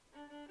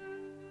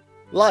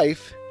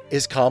Life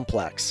is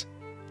complex.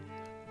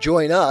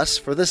 Join us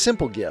for the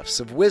simple gifts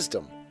of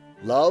wisdom,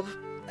 love,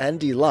 and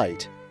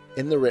delight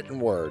in the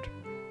written word.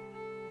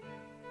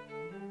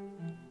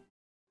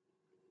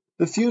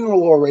 The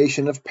funeral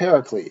oration of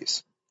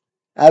Pericles,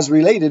 as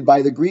related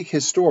by the Greek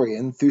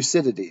historian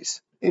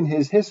Thucydides in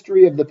his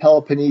History of the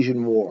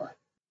Peloponnesian War.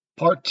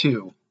 Part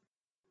 2.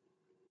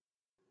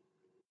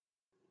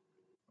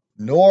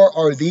 Nor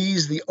are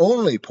these the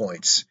only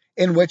points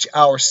in which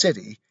our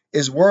city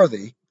is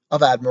worthy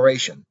of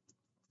admiration.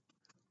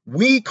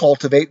 We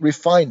cultivate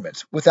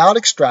refinement without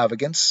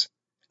extravagance,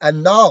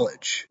 and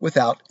knowledge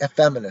without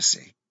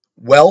effeminacy.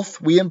 Wealth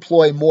we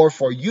employ more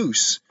for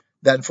use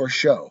than for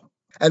show,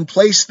 and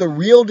place the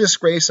real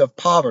disgrace of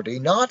poverty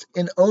not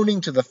in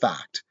owning to the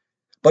fact,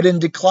 but in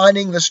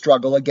declining the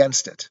struggle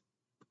against it.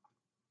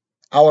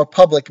 Our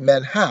public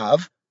men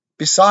have,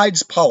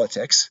 besides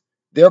politics,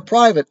 their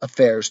private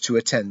affairs to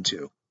attend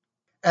to,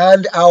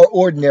 and our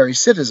ordinary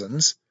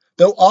citizens,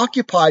 though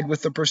occupied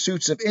with the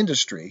pursuits of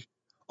industry,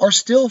 are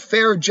still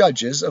fair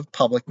judges of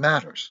public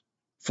matters.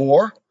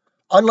 For,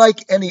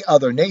 unlike any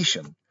other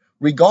nation,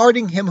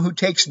 regarding him who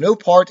takes no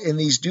part in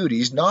these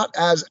duties not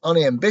as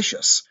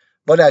unambitious,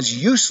 but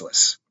as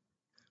useless,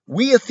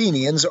 we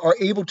Athenians are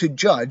able to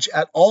judge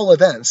at all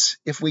events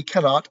if we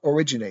cannot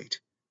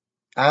originate.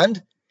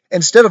 And,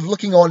 instead of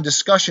looking on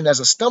discussion as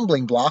a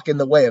stumbling block in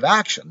the way of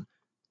action,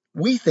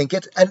 we think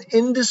it an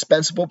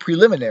indispensable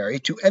preliminary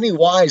to any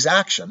wise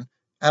action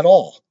at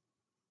all.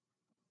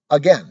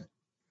 Again,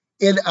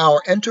 in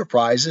our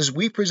enterprises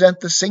we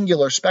present the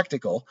singular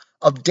spectacle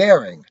of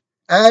daring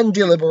and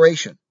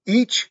deliberation,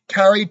 each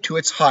carried to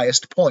its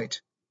highest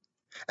point,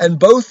 and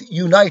both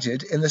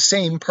united in the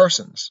same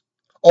persons,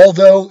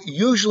 although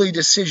usually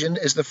decision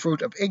is the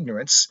fruit of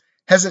ignorance,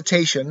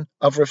 hesitation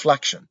of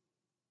reflection.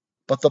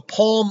 But the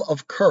palm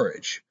of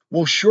courage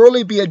will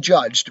surely be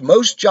adjudged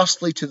most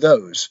justly to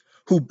those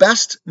who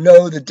best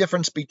know the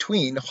difference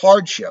between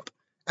hardship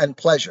and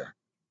pleasure,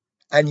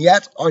 and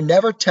yet are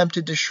never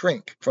tempted to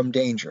shrink from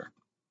danger.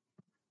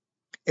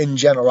 In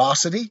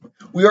generosity,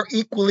 we are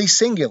equally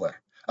singular,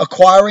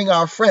 acquiring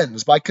our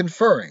friends by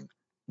conferring,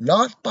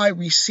 not by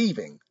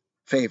receiving,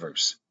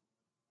 favors.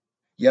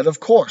 Yet, of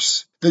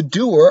course, the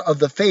doer of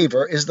the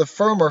favor is the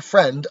firmer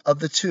friend of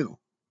the two,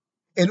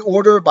 in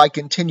order by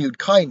continued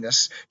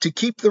kindness to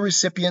keep the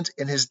recipient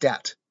in his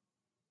debt,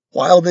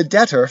 while the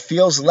debtor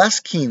feels less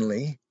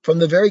keenly from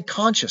the very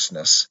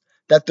consciousness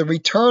that the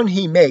return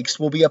he makes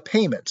will be a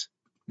payment,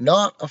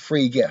 not a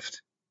free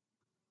gift.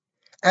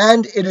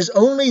 And it is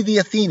only the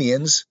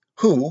Athenians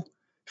who,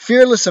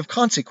 fearless of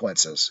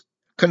consequences,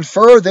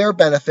 confer their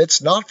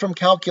benefits not from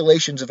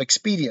calculations of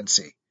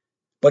expediency,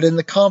 but in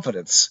the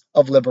confidence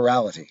of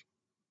liberality.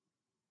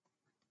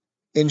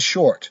 In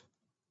short,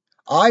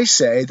 I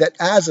say that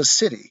as a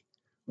city,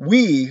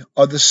 we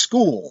are the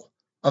school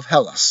of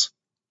Hellas.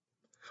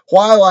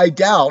 While I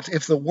doubt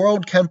if the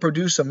world can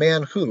produce a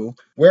man who,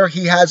 where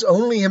he has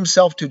only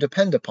himself to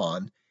depend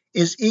upon,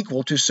 is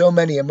equal to so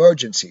many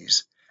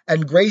emergencies,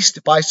 and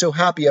graced by so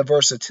happy a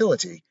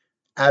versatility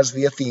as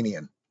the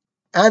Athenian,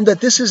 and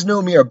that this is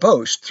no mere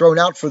boast thrown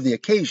out for the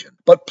occasion,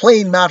 but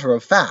plain matter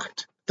of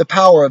fact, the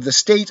power of the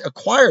state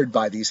acquired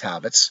by these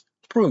habits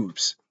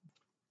proves.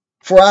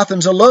 For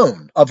Athens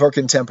alone of her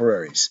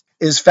contemporaries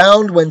is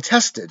found when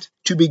tested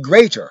to be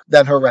greater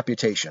than her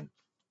reputation,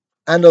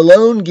 and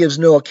alone gives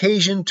no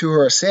occasion to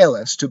her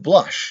assailants to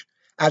blush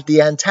at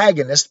the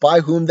antagonist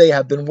by whom they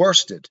have been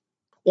worsted,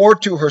 or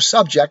to her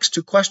subjects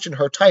to question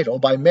her title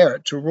by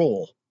merit to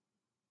rule.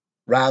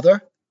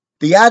 Rather,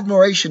 the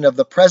admiration of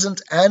the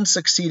present and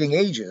succeeding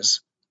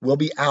ages will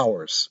be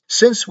ours,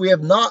 since we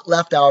have not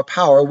left our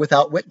power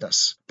without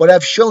witness, but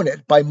have shown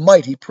it by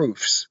mighty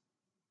proofs.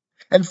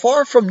 And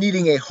far from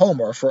needing a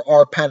Homer for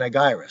our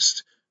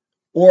panegyrist,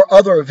 or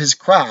other of his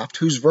craft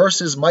whose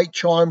verses might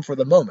charm for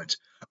the moment,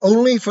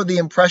 only for the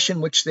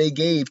impression which they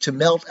gave to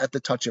melt at the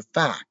touch of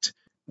fact,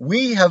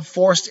 we have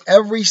forced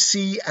every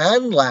sea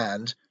and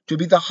land to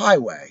be the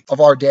highway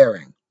of our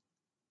daring,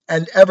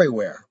 and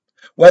everywhere,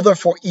 whether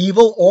for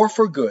evil or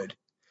for good,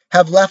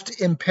 have left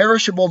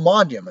imperishable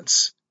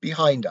monuments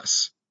behind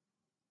us.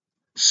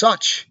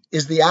 Such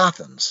is the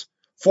Athens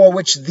for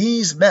which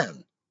these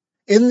men,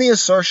 in the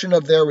assertion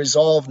of their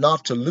resolve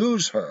not to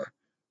lose her,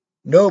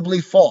 nobly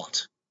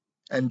fought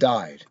and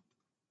died.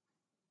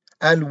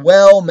 And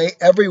well may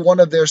every one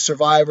of their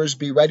survivors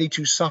be ready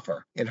to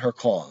suffer in her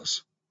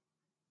cause.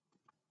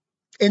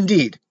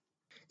 Indeed,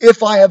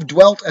 if I have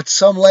dwelt at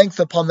some length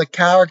upon the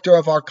character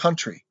of our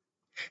country,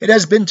 it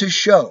has been to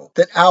show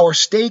that our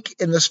stake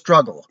in the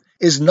struggle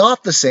is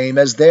not the same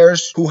as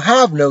theirs who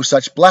have no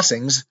such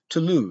blessings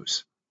to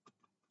lose,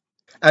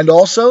 and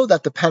also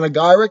that the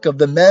panegyric of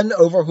the men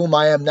over whom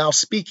I am now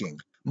speaking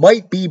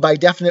might be by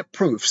definite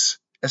proofs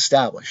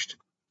established.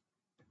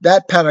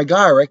 That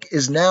panegyric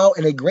is now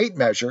in a great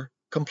measure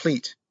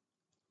complete.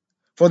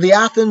 For the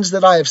Athens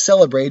that I have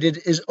celebrated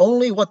is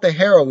only what the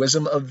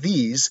heroism of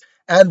these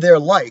and their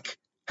like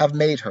have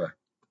made her.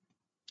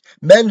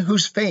 Men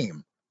whose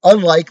fame,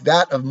 unlike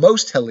that of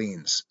most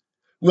Hellenes,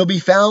 will be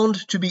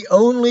found to be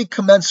only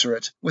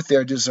commensurate with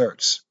their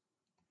deserts.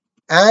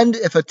 And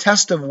if a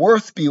test of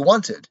worth be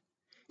wanted,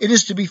 it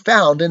is to be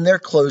found in their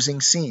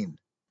closing scene,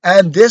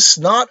 and this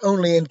not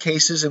only in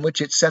cases in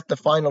which it set the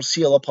final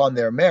seal upon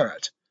their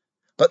merit,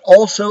 but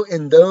also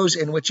in those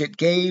in which it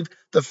gave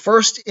the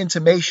first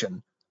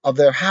intimation of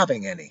their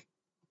having any.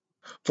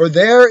 For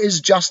there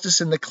is justice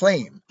in the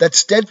claim that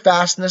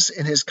steadfastness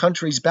in his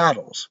country's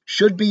battles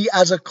should be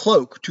as a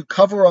cloak to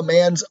cover a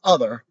man's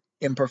other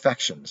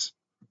imperfections.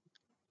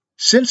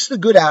 Since the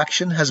good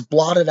action has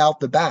blotted out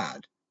the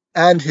bad,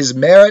 and his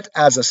merit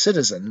as a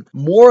citizen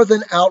more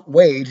than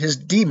outweighed his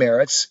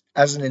demerits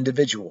as an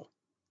individual.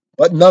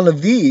 But none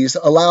of these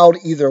allowed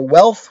either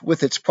wealth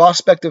with its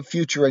prospect of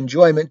future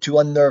enjoyment to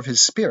unnerve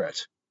his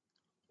spirit,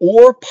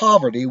 or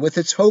poverty with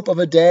its hope of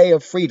a day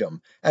of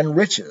freedom and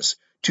riches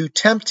to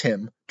tempt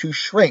him to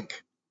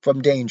shrink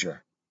from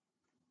danger.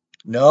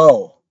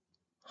 No,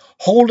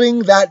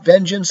 holding that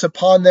vengeance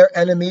upon their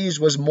enemies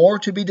was more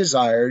to be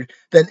desired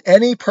than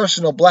any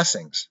personal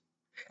blessings,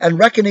 and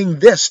reckoning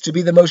this to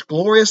be the most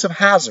glorious of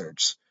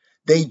hazards,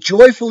 they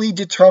joyfully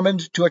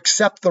determined to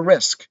accept the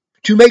risk,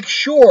 to make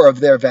sure of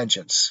their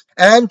vengeance,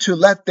 and to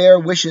let their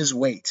wishes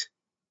wait.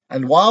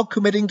 And while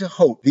committing to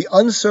hope the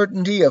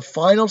uncertainty of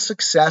final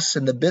success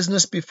in the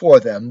business before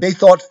them, they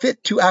thought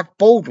fit to act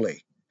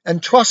boldly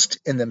and trust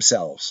in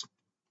themselves,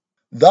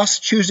 thus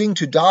choosing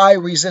to die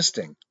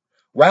resisting,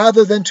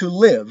 rather than to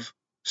live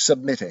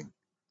submitting.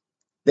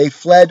 They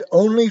fled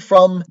only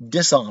from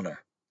dishonor,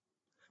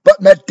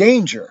 but met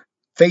danger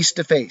face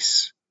to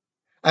face,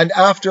 and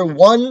after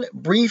one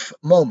brief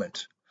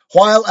moment,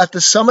 while at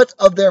the summit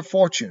of their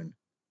fortune,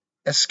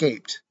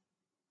 escaped,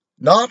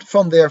 not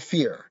from their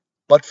fear,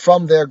 but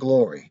from their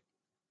glory.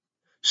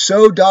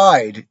 So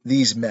died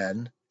these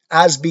men,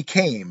 as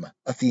became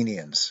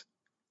Athenians.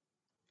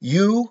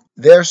 You,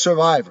 their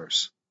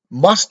survivors,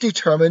 must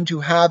determine to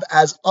have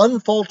as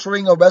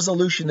unfaltering a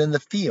resolution in the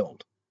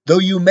field, though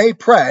you may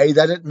pray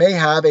that it may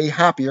have a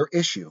happier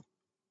issue,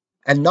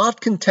 and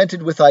not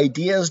contented with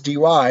ideas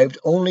derived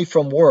only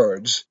from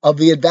words of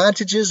the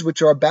advantages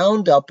which are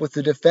bound up with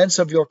the defense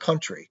of your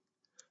country,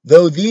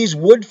 though these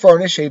would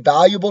furnish a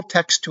valuable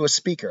text to a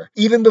speaker,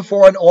 even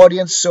before an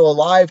audience so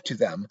alive to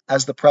them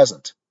as the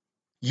present.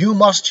 You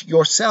must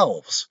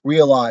yourselves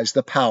realize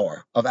the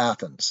power of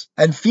Athens,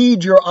 and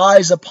feed your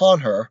eyes upon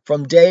her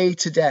from day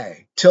to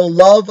day, till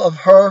love of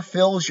her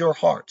fills your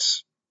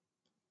hearts.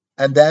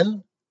 And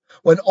then,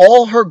 when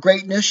all her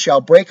greatness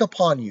shall break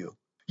upon you,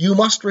 you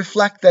must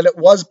reflect that it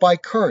was by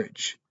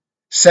courage,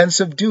 sense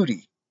of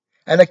duty,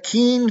 and a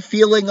keen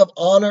feeling of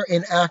honor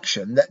in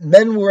action that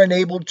men were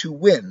enabled to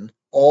win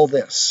all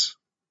this,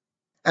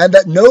 and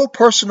that no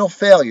personal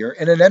failure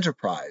in an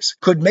enterprise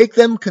could make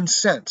them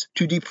consent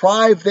to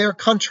deprive their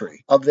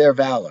country of their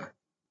valor.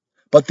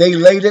 But they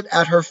laid it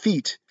at her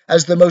feet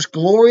as the most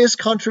glorious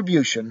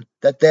contribution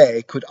that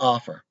they could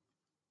offer.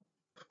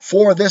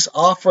 For this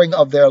offering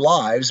of their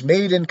lives,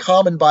 made in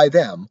common by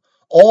them,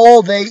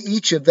 all they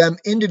each of them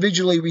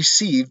individually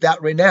received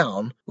that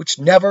renown which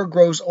never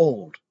grows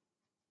old.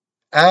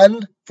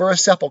 And for a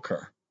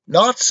sepulchre,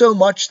 not so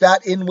much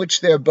that in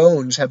which their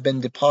bones have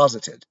been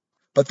deposited,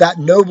 but that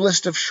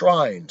noblest of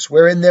shrines,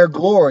 wherein their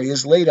glory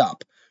is laid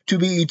up, to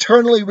be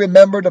eternally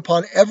remembered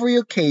upon every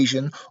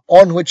occasion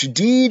on which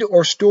deed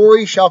or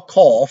story shall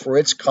call for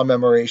its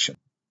commemoration.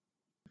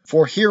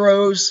 For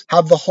heroes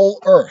have the whole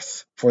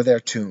earth for their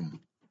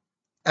tomb,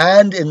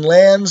 and in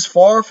lands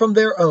far from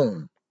their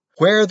own,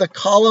 where the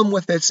column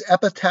with its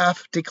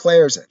epitaph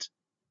declares it,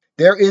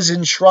 there is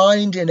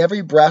enshrined in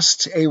every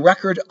breast a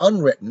record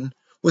unwritten,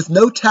 with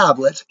no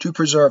tablet to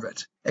preserve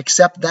it,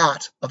 except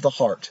that of the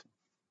heart.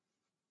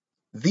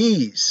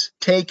 These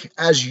take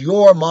as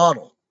your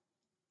model,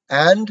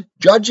 and,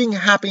 judging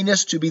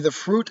happiness to be the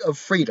fruit of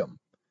freedom,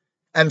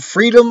 and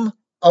freedom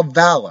of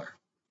valor,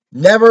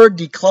 never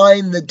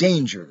decline the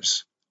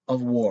dangers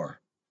of war.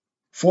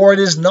 For it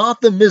is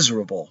not the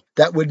miserable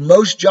that would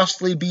most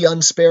justly be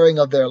unsparing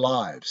of their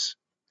lives.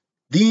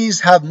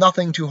 These have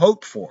nothing to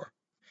hope for.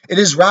 It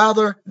is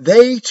rather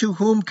they to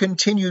whom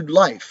continued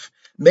life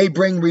may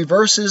bring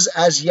reverses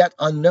as yet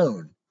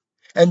unknown,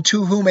 and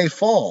to whom a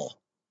fall,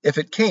 if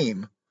it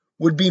came,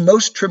 would be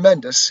most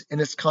tremendous in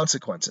its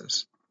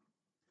consequences.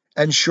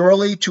 And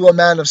surely to a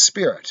man of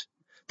spirit,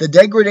 the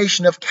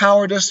degradation of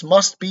cowardice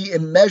must be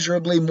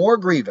immeasurably more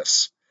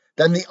grievous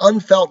than the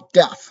unfelt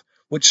death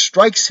which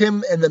strikes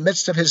him in the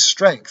midst of his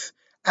strength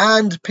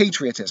and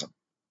patriotism.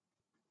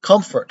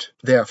 Comfort,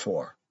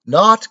 therefore,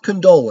 not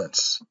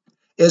condolence,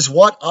 is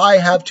what I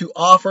have to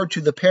offer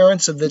to the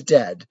parents of the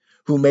dead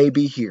who may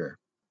be here.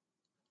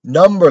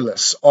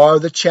 Numberless are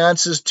the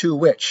chances to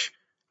which,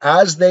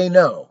 as they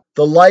know,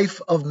 the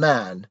life of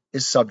man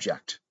is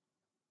subject.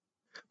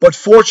 But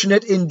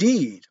fortunate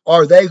indeed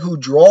are they who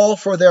draw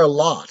for their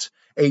lot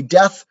a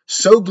death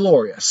so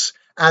glorious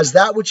as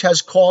that which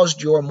has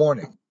caused your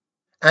mourning,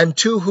 and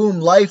to whom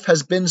life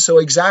has been so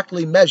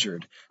exactly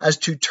measured as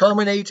to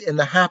terminate in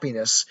the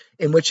happiness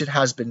in which it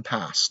has been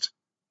passed.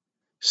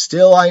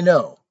 Still I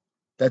know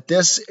that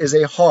this is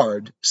a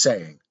hard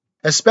saying,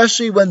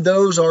 especially when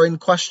those are in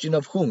question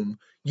of whom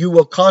you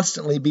will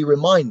constantly be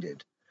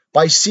reminded,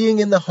 by seeing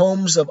in the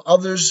homes of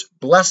others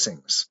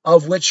blessings,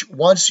 of which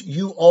once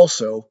you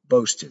also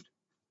boasted.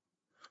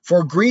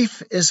 For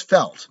grief is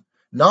felt,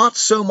 not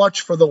so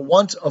much for the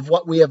want of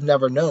what we have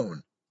never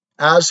known,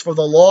 as for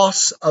the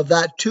loss of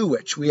that to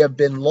which we have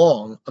been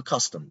long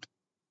accustomed.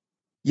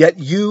 Yet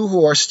you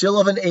who are still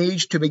of an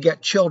age to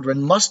beget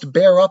children must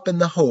bear up in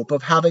the hope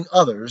of having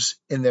others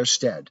in their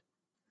stead.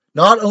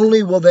 Not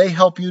only will they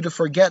help you to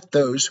forget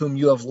those whom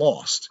you have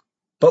lost,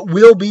 but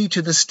will be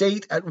to the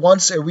state at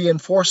once a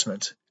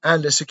reinforcement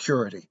and a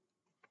security.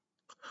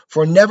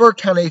 For never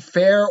can a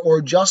fair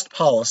or just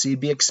policy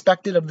be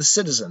expected of the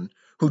citizen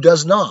who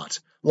does not,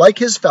 like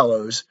his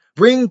fellows,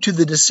 bring to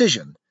the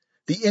decision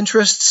the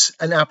interests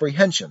and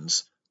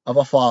apprehensions of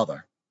a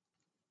father.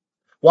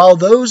 While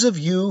those of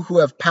you who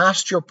have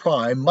passed your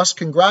prime must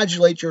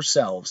congratulate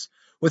yourselves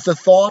with the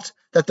thought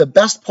that the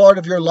best part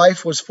of your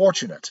life was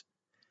fortunate,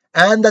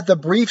 and that the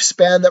brief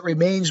span that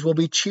remains will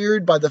be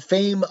cheered by the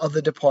fame of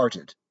the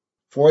departed,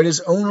 for it is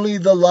only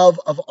the love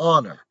of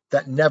honor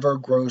that never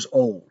grows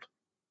old.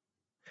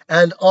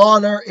 And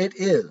honor it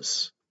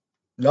is,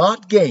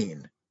 not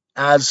gain,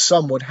 as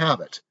some would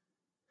have it,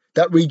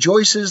 that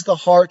rejoices the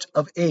heart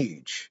of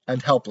age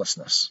and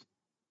helplessness.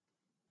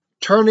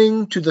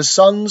 Turning to the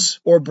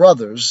sons or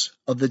brothers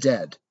of the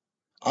dead,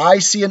 I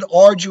see an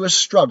arduous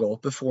struggle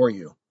before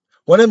you.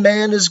 When a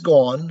man is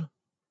gone,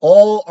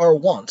 all are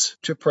wont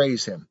to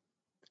praise him.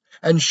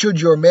 And should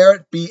your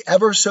merit be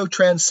ever so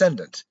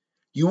transcendent,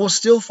 you will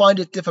still find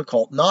it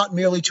difficult not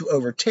merely to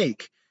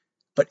overtake,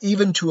 but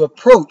even to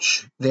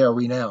approach their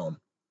renown.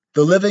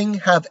 The living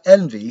have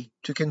envy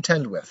to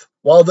contend with,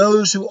 while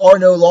those who are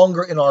no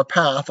longer in our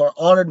path are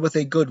honored with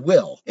a good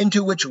will,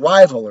 into which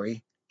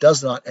rivalry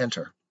does not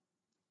enter.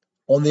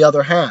 On the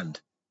other hand,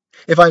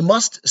 if I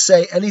must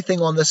say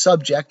anything on the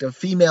subject of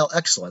female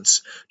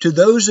excellence to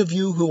those of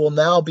you who will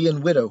now be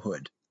in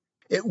widowhood,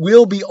 it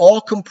will be all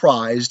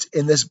comprised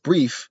in this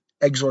brief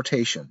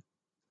exhortation.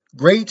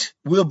 Great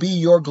will be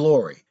your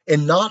glory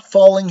in not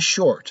falling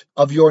short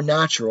of your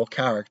natural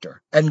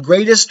character, and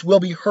greatest will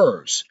be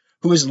hers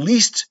who is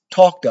least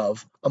talked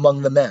of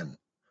among the men,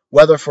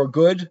 whether for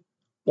good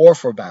or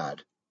for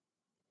bad.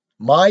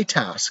 My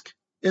task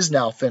is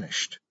now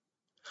finished.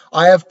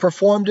 I have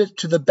performed it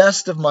to the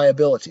best of my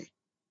ability,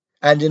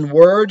 and in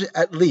word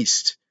at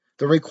least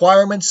the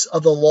requirements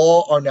of the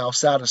law are now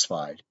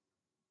satisfied.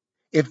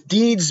 If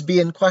deeds be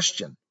in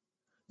question,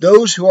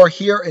 those who are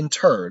here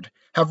interred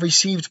have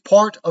received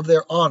part of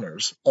their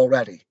honors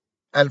already,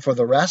 and for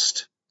the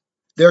rest,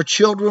 their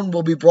children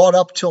will be brought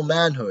up till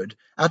manhood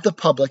at the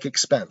public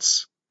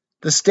expense.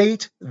 The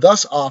state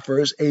thus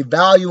offers a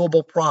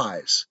valuable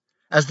prize,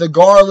 as the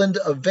garland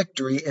of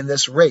victory in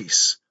this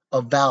race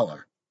of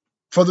valor,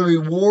 for the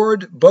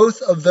reward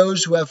both of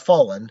those who have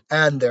fallen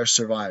and their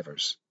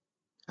survivors.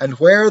 And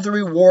where the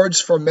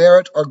rewards for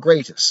merit are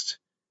greatest,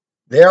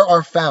 there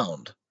are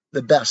found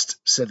the best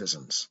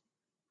citizens.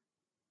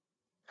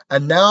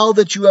 And now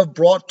that you have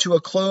brought to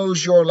a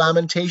close your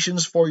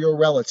lamentations for your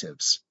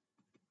relatives,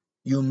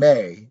 you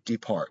may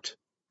depart.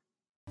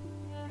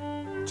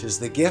 'Tis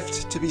the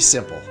gift to be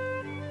simple.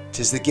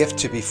 'Tis the gift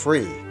to be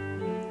free.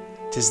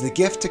 'Tis the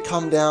gift to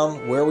come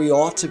down where we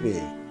ought to be.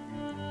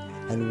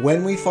 And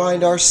when we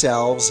find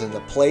ourselves in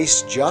the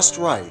place just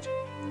right,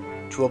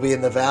 'twill be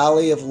in the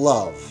valley of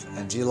love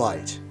and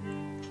delight.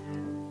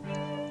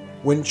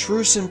 When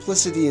true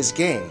simplicity is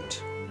gained,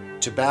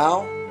 to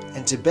bow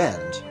and to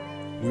bend,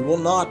 we will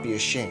not be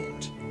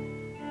ashamed.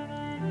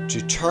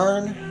 To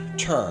turn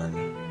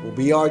will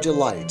be our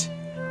delight,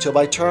 till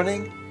by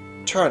turning,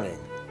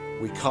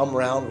 we come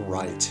round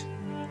right.